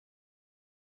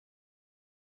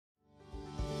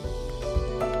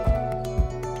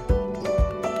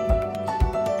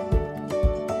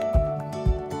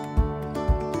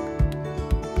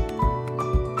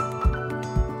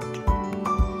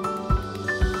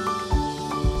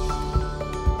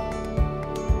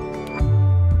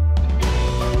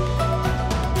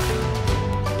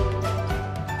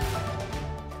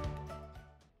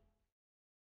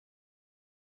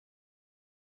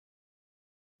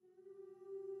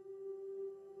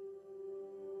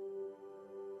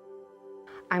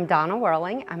I'm Donna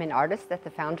Werling. I'm an artist at the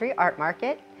Foundry Art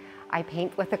Market. I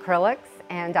paint with acrylics,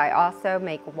 and I also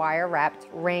make wire-wrapped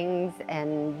rings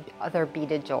and other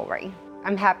beaded jewelry.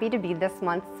 I'm happy to be this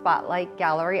month's Spotlight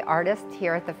Gallery artist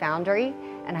here at the Foundry,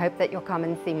 and hope that you'll come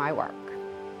and see my work.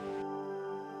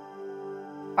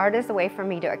 Art is a way for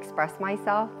me to express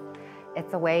myself.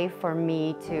 It's a way for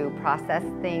me to process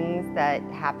things that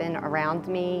happen around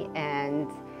me and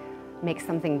make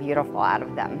something beautiful out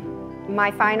of them.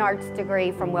 My fine arts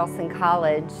degree from Wilson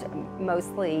College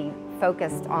mostly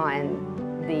focused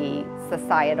on the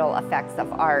societal effects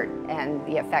of art and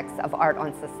the effects of art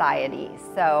on society.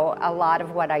 So a lot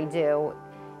of what I do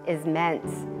is meant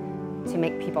to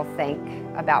make people think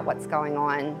about what's going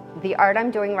on. The art I'm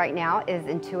doing right now is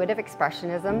intuitive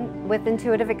expressionism. With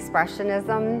intuitive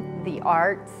expressionism, the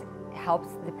art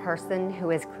helps the person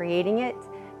who is creating it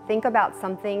think about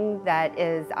something that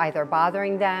is either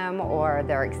bothering them or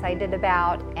they're excited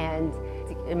about, and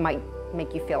it might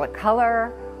make you feel a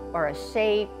color or a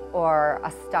shape or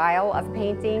a style of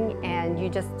painting, and you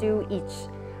just do each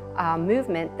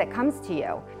movement that comes to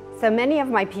you. So many of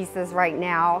my pieces right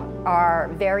now are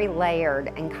very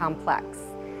layered and complex,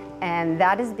 and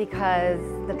that is because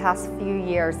the past few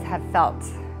years have felt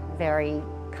very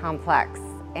complex,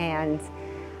 and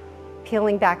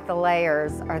peeling back the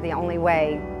layers are the only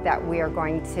way that we are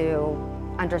going to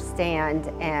understand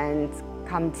and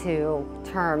come to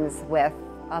terms with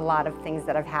a lot of things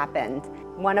that have happened.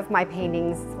 One of my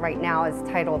paintings right now is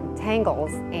titled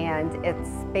Tangles, and it's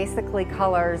basically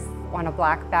colors on a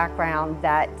black background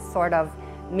that sort of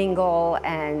mingle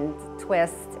and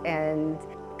twist and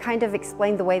kind of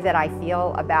explain the way that I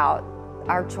feel about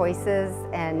our choices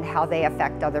and how they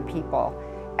affect other people.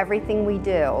 Everything we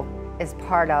do is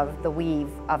part of the weave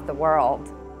of the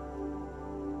world.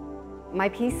 My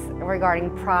piece regarding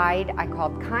pride I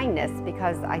called Kindness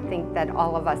because I think that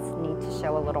all of us need to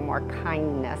show a little more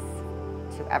kindness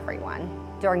to everyone.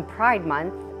 During Pride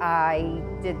Month, I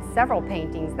did several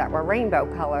paintings that were rainbow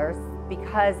colors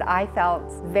because I felt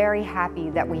very happy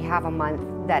that we have a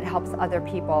month that helps other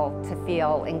people to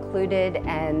feel included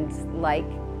and like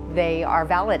they are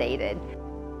validated.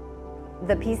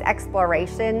 The piece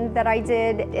Exploration that I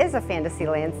did is a fantasy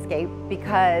landscape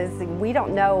because we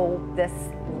don't know this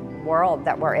world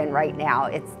that we're in right now.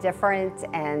 It's different,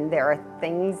 and there are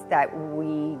things that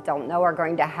we don't know are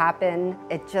going to happen.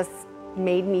 It just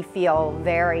made me feel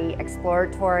very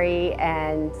exploratory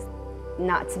and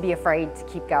not to be afraid to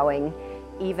keep going,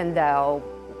 even though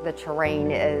the terrain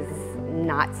is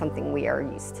not something we are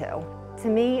used to. To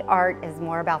me, art is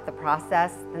more about the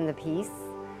process than the piece.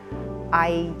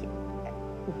 I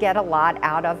get a lot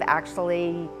out of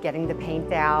actually getting the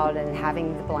paint out and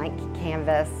having the blank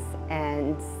canvas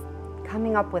and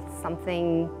coming up with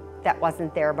something that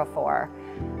wasn't there before.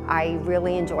 I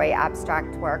really enjoy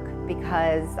abstract work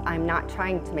because I'm not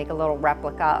trying to make a little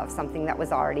replica of something that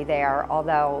was already there,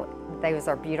 although those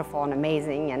are beautiful and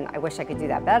amazing and I wish I could do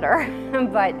that better.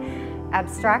 But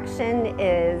abstraction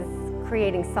is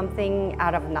creating something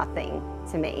out of nothing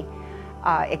to me.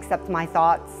 Except my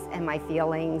thoughts and my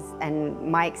feelings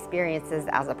and my experiences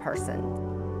as a person.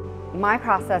 My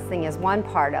processing is one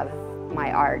part of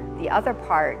my art. The other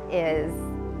part is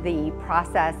the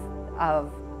process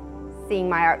of seeing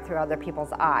my art through other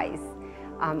people's eyes.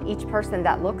 Each person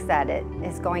that looks at it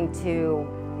is going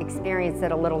to experience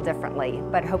it a little differently,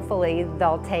 but hopefully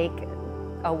they'll take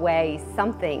away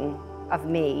something of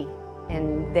me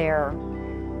in their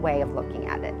way of looking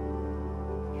at it.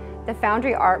 The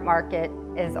Foundry Art Market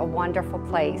is a wonderful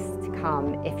place to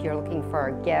come if you're looking for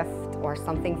a gift or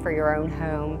something for your own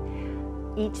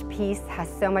home. Each piece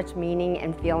has so much meaning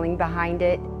and feeling behind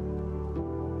it,